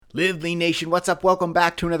Live Lean Nation, what's up? Welcome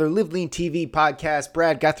back to another Live Lean TV podcast.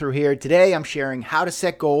 Brad Guthrie here. Today I'm sharing how to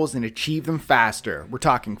set goals and achieve them faster. We're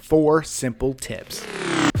talking 4 simple tips.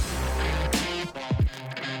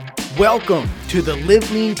 Welcome to the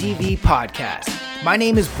Live Lean TV podcast. My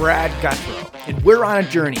name is Brad Guthrie, and we're on a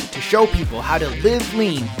journey to show people how to live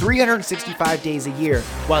lean 365 days a year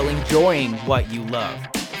while enjoying what you love.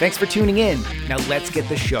 Thanks for tuning in. Now let's get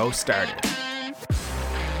the show started.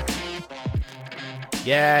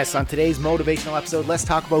 Yes, on today's motivational episode, let's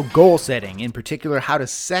talk about goal setting, in particular, how to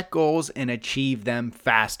set goals and achieve them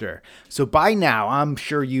faster. So by now, I'm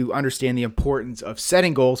sure you understand the importance of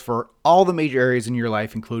setting goals for all the major areas in your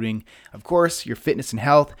life, including, of course, your fitness and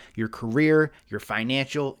health, your career, your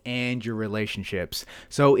financial, and your relationships.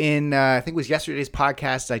 So in, I think it was yesterday's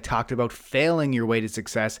podcast, I talked about failing your way to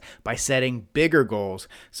success by setting bigger goals.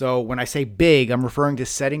 So when I say big, I'm referring to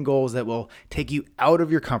setting goals that will take you out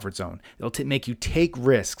of your comfort zone. It'll make you take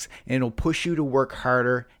risks, and it'll push you to work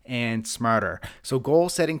harder and smarter. So goal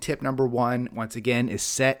setting tip number 1, once again, is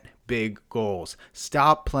set big goals.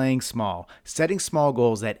 Stop playing small. Setting small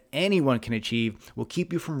goals that anyone can achieve will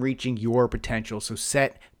keep you from reaching your potential. So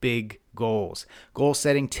set big goals. Goal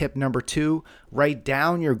setting tip number 2, write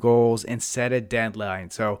down your goals and set a deadline.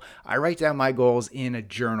 So I write down my goals in a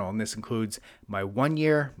journal, and this includes my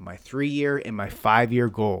 1-year, my 3-year, and my 5-year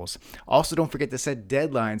goals. Also, don't forget to set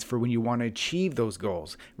deadlines for when you want to achieve those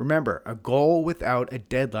goals. Remember, a goal without a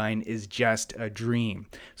deadline is just a dream.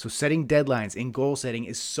 So setting deadlines in goal setting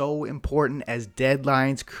is so important, as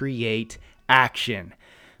deadlines create action.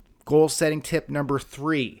 Goal setting tip number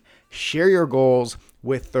 3, share your goals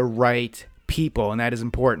with the right people, and that is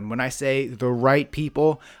important. When I say the right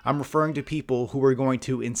people, I'm referring to people who are going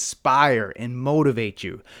to inspire and motivate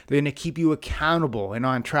you. They're going to keep you accountable and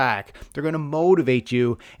on track. They're going to motivate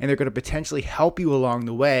you, and they're going to potentially help you along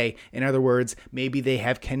the way. In other words, maybe they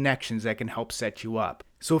have connections that can help set you up.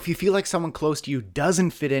 So if you feel like someone close to you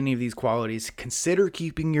doesn't fit any of these qualities, consider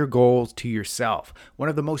keeping your goals to yourself. One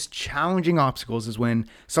of the most challenging obstacles is when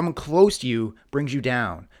someone close to you brings you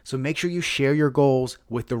down. So make sure you share your goals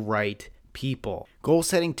with the right people. Goal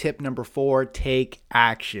setting tip number 4, take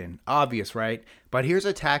action. Obvious, right? But here's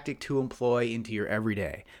a tactic to employ into your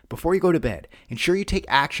everyday. Before you go to bed, ensure you take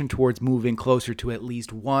action towards moving closer to at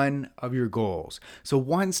least one of your goals. So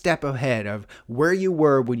one step ahead of where you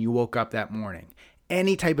were when you woke up that morning.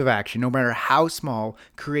 Any type of action, no matter how small,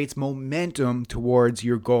 creates momentum towards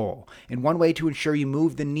your goal. And one way to ensure you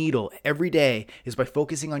move the needle every day is by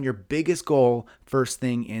focusing on your biggest goal first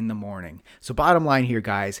thing in the morning. So bottom line here,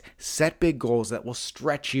 guys, set big goals that will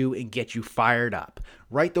stretch you and get you fired up.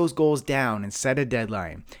 Write those goals down and set a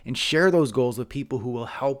deadline. And share those goals with people who will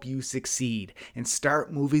help you succeed. And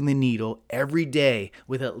start moving the needle every day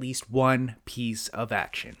with at least one piece of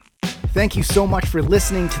action. Thank you so much for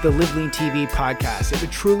listening to the Live Lean TV podcast. It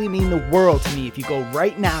would truly mean the world to me if you go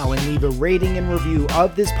right now and leave a rating and review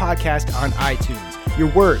of this podcast on iTunes. Your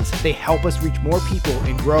words, they help us reach more people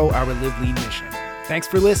and grow our Live Lean mission. Thanks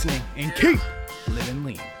for listening, and keep living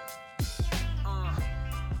lean.